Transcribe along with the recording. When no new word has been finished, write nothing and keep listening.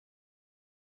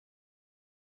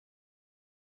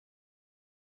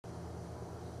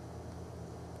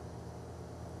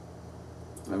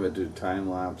I'm going to do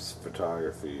time-lapse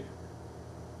photography.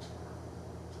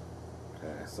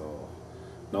 Okay, so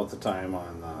note the time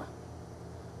on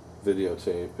the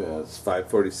videotape. It's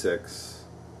 5:46.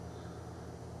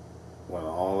 When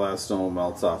all that snow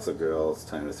melts off the grill, it's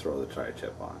time to throw the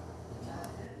tri-tip on.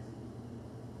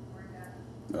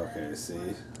 Okay,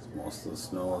 see, most of the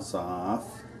snow is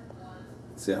off.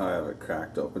 See how I have it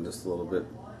cracked open just a little bit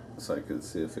so I can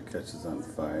see if it catches on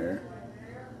fire.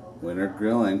 Winter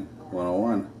Grilling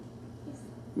 101.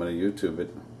 I'm going to YouTube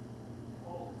it.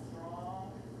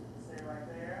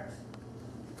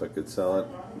 If I could sell it,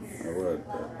 I would,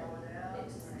 but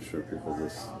I'm sure people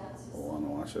just will want to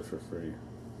watch it for free.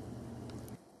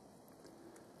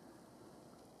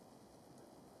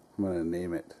 I'm going to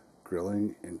name it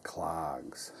Grilling in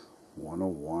Clogs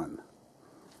 101.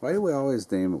 Why do we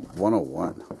always name it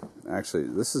 101? Actually,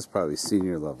 this is probably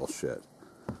senior level shit.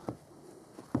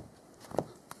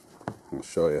 I'll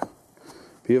show you.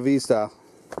 POV style.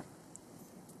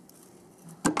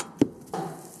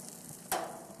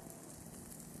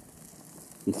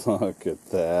 Look at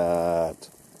that.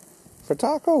 For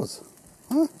tacos.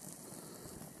 Huh?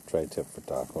 Tri-tip for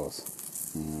tacos.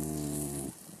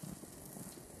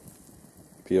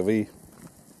 POV.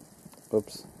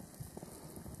 Oops.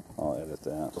 I'll edit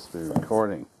that. Let's be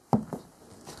recording.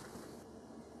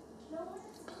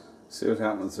 See what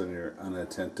happens when you're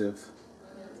unattentive?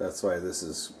 That's why this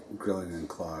is Grilling in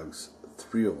Clogs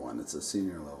 301. It's a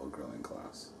senior level grilling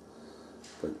class.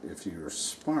 But if you're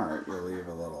smart, you'll leave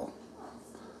a little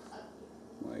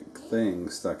thing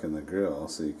stuck in the grill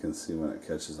so you can see when it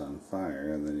catches on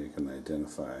fire, and then you can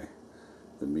identify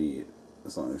the meat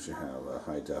as long as you have a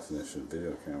high definition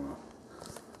video camera.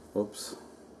 Whoops.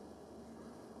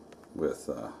 With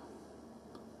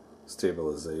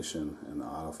stabilization and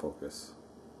autofocus.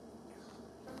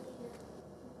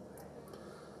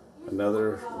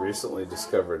 Another recently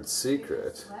discovered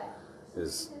secret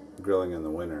is grilling in the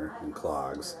winter in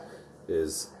clogs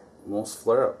is most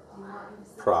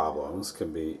flare-up problems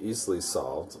can be easily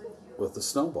solved with a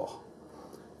snowball.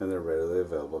 And they're readily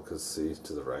available because see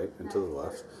to the right and to the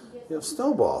left you have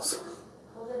snowballs.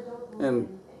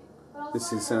 And you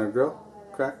see center grill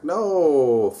crack?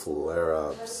 No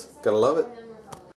flare-ups. Gotta love it.